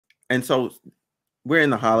And so we're in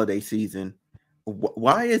the holiday season.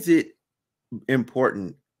 Why is it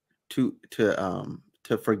important to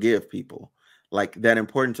forgive people? Like that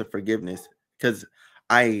importance of forgiveness? Because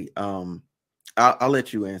I I'll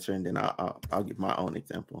let you answer, and then I'll give my own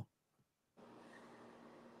example.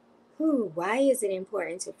 Ooh, why is it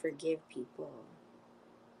important to forgive people?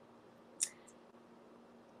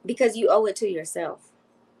 Because you owe it to yourself.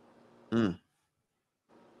 Mm,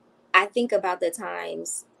 I think about the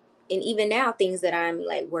times, and even now, things that I'm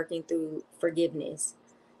like working through forgiveness.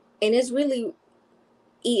 And it's really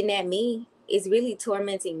eating at me. It's really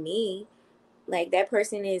tormenting me. Like that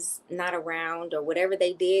person is not around, or whatever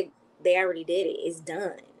they did, they already did it. It's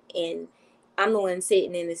done. And I'm the one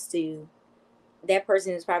sitting in the stew. That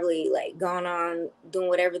person is probably like gone on doing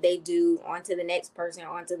whatever they do, on to the next person,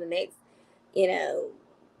 on to the next, you know,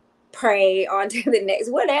 pray, on to the next,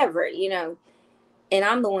 whatever. And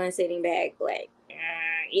I'm the one sitting back like,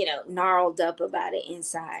 gnarled up about it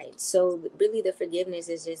inside. So really the forgiveness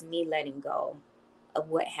is just me letting go of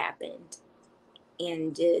what happened,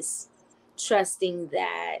 and just trusting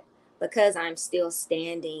that because I'm still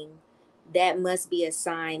standing, that must be a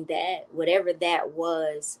sign that whatever that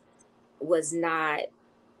was not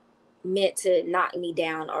meant to knock me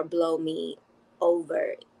down or blow me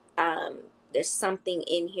over. Um, there's something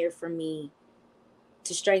in here for me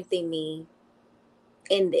to strengthen me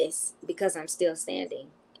in this because I'm still standing.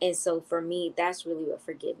 And so for me, that's really what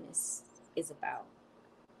forgiveness is about.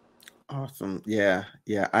 awesome. Yeah,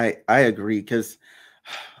 yeah. I agree. Because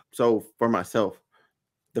so for myself,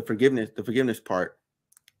 the forgiveness part,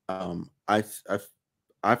 I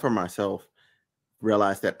for myself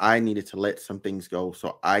realized that I needed to let some things go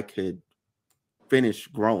so I could finish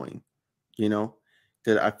growing. You know,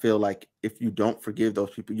 that I feel like if you don't forgive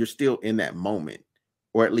those people, you're still in that moment,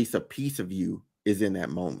 or at least a piece of you is in that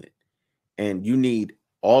moment, and you need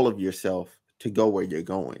all of yourself to go where you're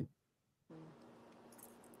going.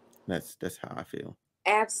 That's how I feel.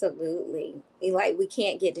 Absolutely. Like we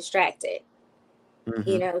can't get distracted, Hmm.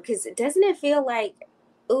 because doesn't it feel like,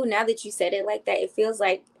 oh, now that you said it like that, it feels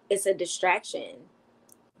like it's a distraction.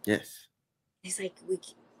 Yes. It's like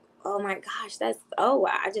oh my gosh, oh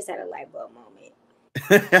wow, I just had a light bulb moment.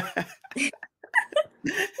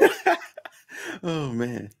 Oh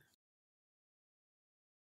man.